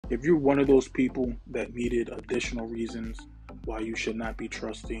If you're one of those people that needed additional reasons why you should not be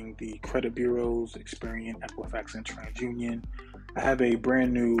trusting the credit bureaus, Experian, Equifax, and TransUnion, I have a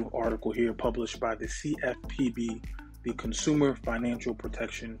brand new article here published by the CFPB, the Consumer Financial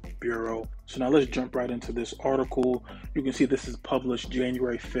Protection Bureau. So now let's jump right into this article. You can see this is published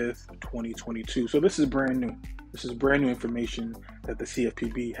January 5th, 2022. So this is brand new. This is brand new information that the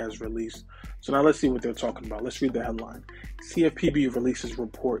CFPB has released. So now let's see what they're talking about. Let's read the headline. CFPB releases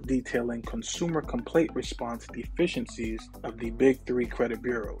report detailing consumer complaint response deficiencies of the big three credit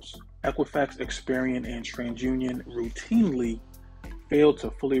bureaus. Equifax, Experian, and TransUnion routinely fail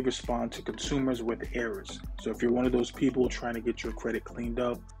to fully respond to consumers with errors. So if you're one of those people trying to get your credit cleaned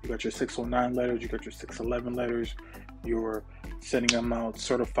up, you got your 609 letters, you got your 611 letters, you're sending them out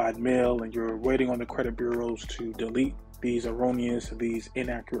certified mail, and you're waiting on the credit bureaus to delete these erroneous, these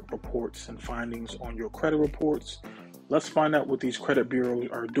inaccurate reports and findings on your credit reports. Let's find out what these credit bureaus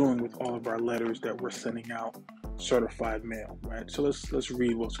are doing with all of our letters that we're sending out certified mail, right? So let's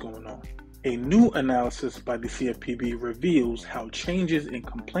read what's going on. A new analysis by the CFPB reveals how changes in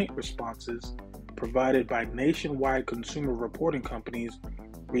complaint responses provided by nationwide consumer reporting companies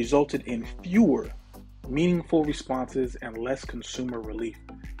resulted in fewer meaningful responses and less consumer relief.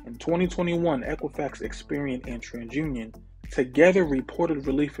 In 2021, Equifax, Experian, and TransUnion together reported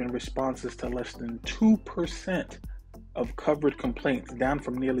relief in responses to less than 2% of covered complaints, down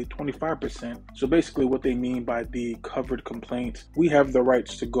from nearly 25%. So basically what they mean by the covered complaints, we have the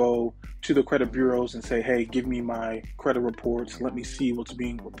rights to go to the credit bureaus and say, hey, give me my credit reports, let me see what's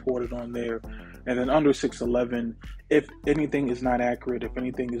being reported on there. And then under 611, if anything is not accurate, if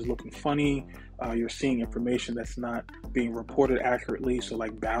anything is looking funny, you're seeing information that's not being reported accurately, so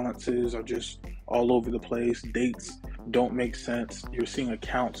like balances are just all over the place, dates don't make sense, you're seeing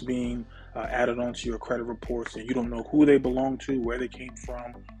accounts being added onto your credit reports and you don't know who they belong to, where they came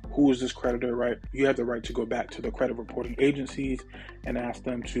from, who is this creditor, right? You have the right to go back to the credit reporting agencies and ask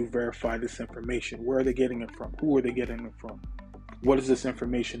them to verify this information. Where are they getting it from? Who are they getting it from? What does this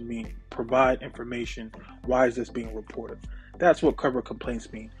information mean? Provide information. Why is this being reported? That's what covered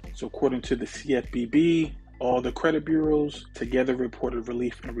complaints mean. So according to the CFPB, all the credit bureaus together reported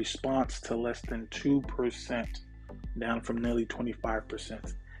relief in response to less than 2%, down from nearly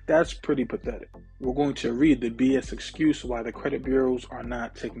 25%. That's pretty pathetic. We're going to read the BS excuse why the credit bureaus are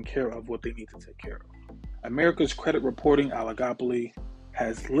not taking care of what they need to take care of. America's credit reporting oligopoly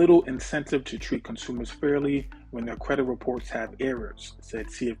has little incentive to treat consumers fairly when their credit reports have errors, said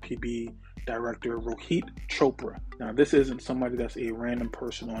CFPB Director Rohit Chopra. Now, this isn't somebody that's a random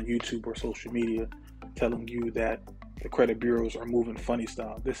person on YouTube or social media telling you that the credit bureaus are moving funny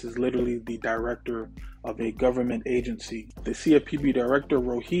style. This is literally the director of a government agency. The CFPB director,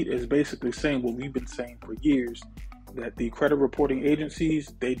 Rohit, is basically saying what we've been saying for years, that the credit reporting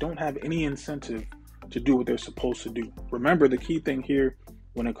agencies, they don't have any incentive to do what they're supposed to do. Remember, the key thing here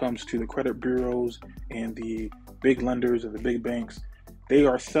when it comes to the credit bureaus and the big lenders and the big banks, they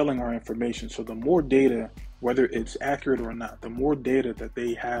are selling our information. So the more data, whether it's accurate or not, the more data that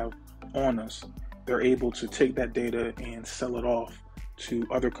they have on us, they're able to take that data and sell it off to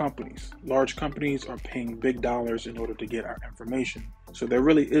other companies. Large companies are paying big dollars in order to get our information. So there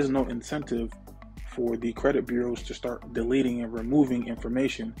really is no incentive for the credit bureaus to start deleting and removing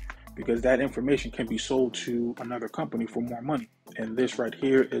information, because that information can be sold to another company for more money. And this right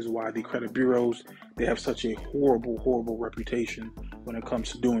here is why the credit bureaus, they have such a horrible reputation when it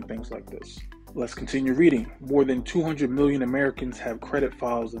comes to doing things like this. Let's continue reading. More than 200 million Americans have credit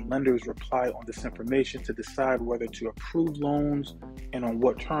files, and lenders rely on this information to decide whether to approve loans and on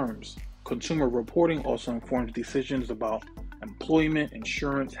what terms. Consumer reporting also informs decisions about employment,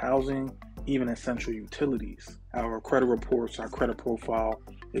 insurance, housing, even essential utilities. Our credit reports, our credit profile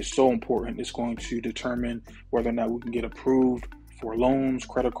is so important. It's going to determine whether or not we can get approved for loans,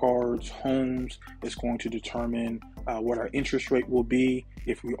 credit cards, homes. It's going to determine what our interest rate will be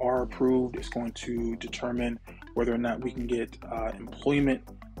if we are approved. It's going to determine whether or not we can get employment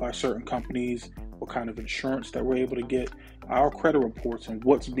by certain companies, what kind of insurance that we're able to get. Our credit reports and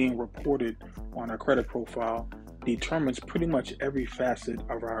what's being reported on our credit profile determines pretty much every facet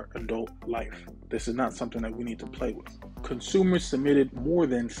of our adult life. This is not something that we need to play with. Consumers submitted more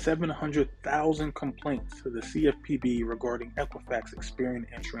than 700,000 complaints to the CFPB regarding Equifax, Experian,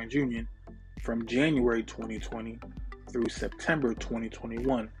 and TransUnion from January 2020 through September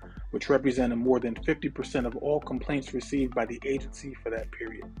 2021, which represented more than 50% of all complaints received by the agency for that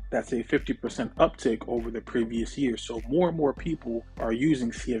period. That's a 50% uptick over the previous year. So more and more people are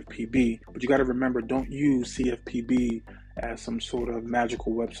using CFPB, but you got to remember, don't use CFPB as some sort of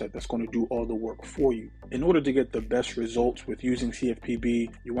magical website that's going to do all the work for you. In order to get the best results with using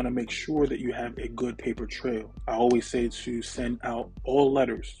CFPB, you want to make sure that you have a good paper trail. I always say to send out all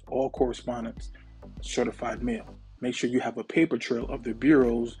letters, all correspondence, certified mail. Make sure you have a paper trail of the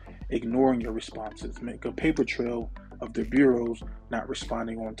bureaus ignoring your responses. Make a paper trail of the bureaus not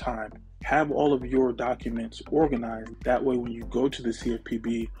responding on time. Have all of your documents organized. That way, when you go to the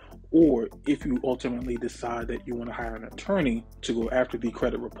CFPB, or if you ultimately decide that you want to hire an attorney to go after the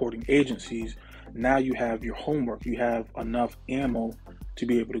credit reporting agencies, now you have your homework. You have enough ammo to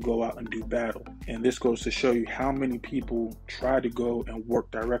be able to go out and do battle. And this goes to show you how many people try to go and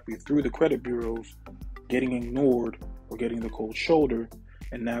work directly through the credit bureaus, getting ignored or getting the cold shoulder,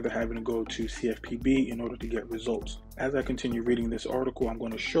 and now they're having to go to CFPB in order to get results. As I continue reading this article, I'm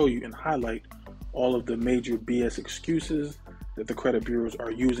going to show you and highlight all of the major BS excuses that the credit bureaus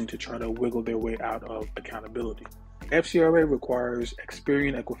are using to try to wiggle their way out of accountability. FCRA requires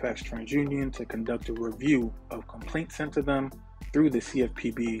Experian Equifax TransUnion to conduct a review of complaints sent to them through the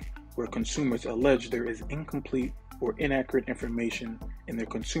CFPB where consumers allege there is incomplete or inaccurate information in their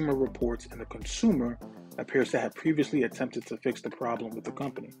consumer reports and the consumer appears to have previously attempted to fix the problem with the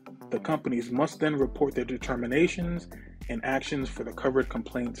company. The companies must then report their determinations and actions for the covered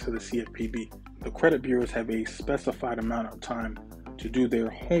complaints to the CFPB. The credit bureaus have a specified amount of time to do their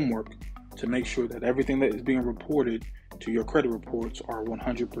homework to make sure that everything that is being reported to your credit reports are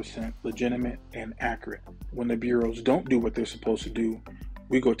 100% legitimate and accurate. When the bureaus don't do what they're supposed to do,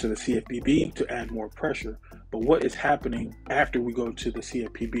 we go to the CFPB to add more pressure. But what is happening after we go to the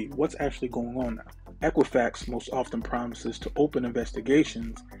CFPB? What's actually going on now? Equifax most often promises to open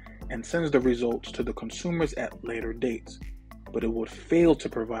investigations and sends the results to the consumers at later dates, but it would fail to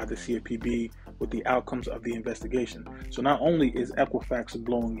provide the CFPB with the outcomes of the investigation. So not only is Equifax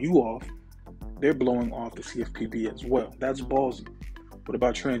blowing you off, they're blowing off the CFPB as well. That's ballsy. What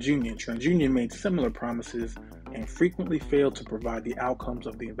about TransUnion? TransUnion made similar promises and frequently failed to provide the outcomes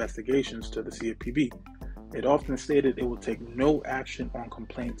of the investigations to the CFPB. It often stated it would take no action on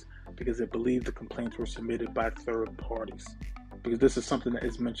complaints because it believed the complaints were submitted by third parties. Because this is something that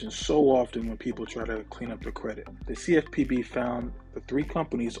is mentioned so often when people try to clean up their credit. The CFPB found the three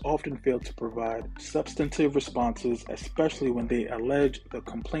companies often failed to provide substantive responses, especially when they allege the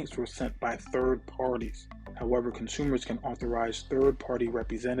complaints were sent by third parties. However, consumers can authorize third-party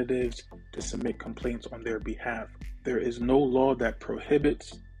representatives to submit complaints on their behalf. There is no law that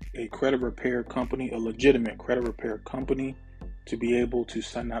prohibits a credit repair company, a legitimate credit repair company, to be able to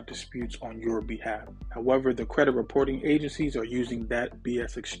send out disputes on your behalf. However, the credit reporting agencies are using that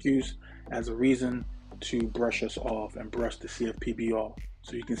BS excuse as a reason to brush us off and brush the CFPB off.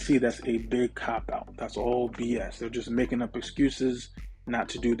 So you can see that's a big cop-out. That's all BS. They're just making up excuses not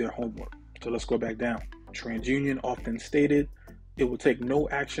to do their homework. So let's go back down. TransUnion often stated it will take no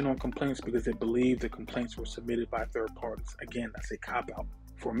action on complaints because it believed the complaints were submitted by third parties. Again, that's a cop-out.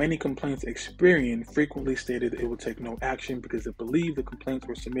 For many complaints, Experian frequently stated it would take no action because it believed the complaints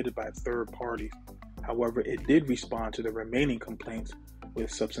were submitted by third parties. However, it did respond to the remaining complaints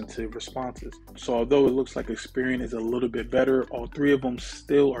with substantive responses. So although it looks like Experian is a little bit better, all three of them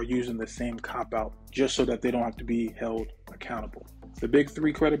still are using the same cop-out just so that they don't have to be held accountable. The big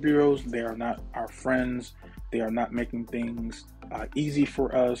three credit bureaus, they are not our friends. They are not making things easy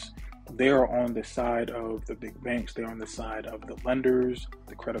for us. They are on the side of the big banks. They're on the side of the lenders,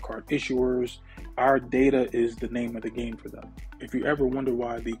 the credit card issuers. Our data is the name of the game for them. If you ever wonder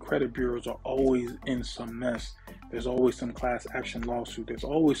why the credit bureaus are always in some mess, there's always some class action lawsuit, there's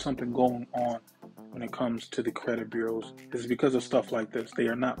always something going on when it comes to the credit bureaus, it's because of stuff like this. They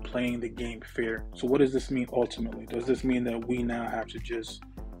are not playing the game fair. So what does this mean ultimately? Does this mean that we now have to just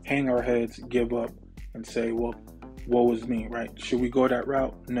hang our heads, give up, and say, well, woe is me, right? Should we go that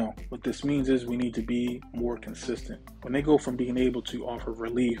route? No. What this means is we need to be more consistent. When they go from being able to offer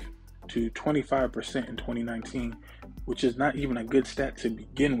relief to 25% in 2019, which is not even a good stat to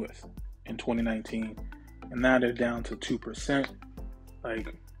begin with in 2019, and now they're down to 2%,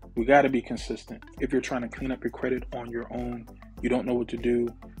 like, we got to be consistent. If you're trying to clean up your credit on your own, you don't know what to do,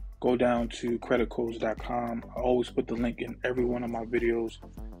 go down to creditcodes.com. I always put the link in every one of my videos.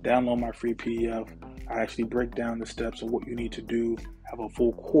 Download my free PDF. I actually break down the steps of what you need to do, have a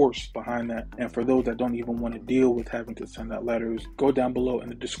full course behind that. And for those that don't even want to deal with having to send out letters, go down below in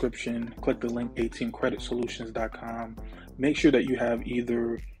the description, click the link 18creditsolutions.com. Make sure that you have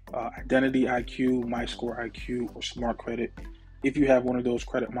either Identity IQ, MyScore IQ, or Smart Credit. If you have one of those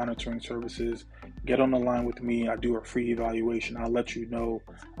credit monitoring services, get on the line with me. I do a free evaluation. I'll let you know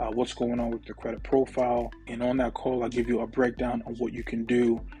what's going on with your credit profile. And on that call, I'll give you a breakdown of what you can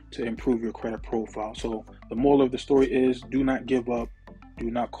do to improve your credit profile. So the moral of the story is, do not give up. Do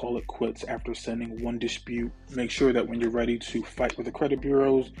not call it quits after sending one dispute. Make sure that when you're ready to fight with the credit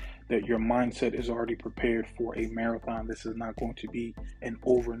bureaus, that your mindset is already prepared for a marathon. This is not going to be an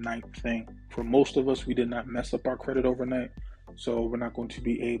overnight thing. For most of us, we did not mess up our credit overnight. So we're not going to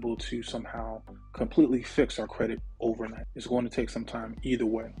be able to somehow completely fix our credit overnight. It's going to take some time either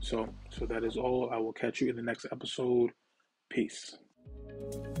way. So that is all. I will catch you in the next episode. Peace.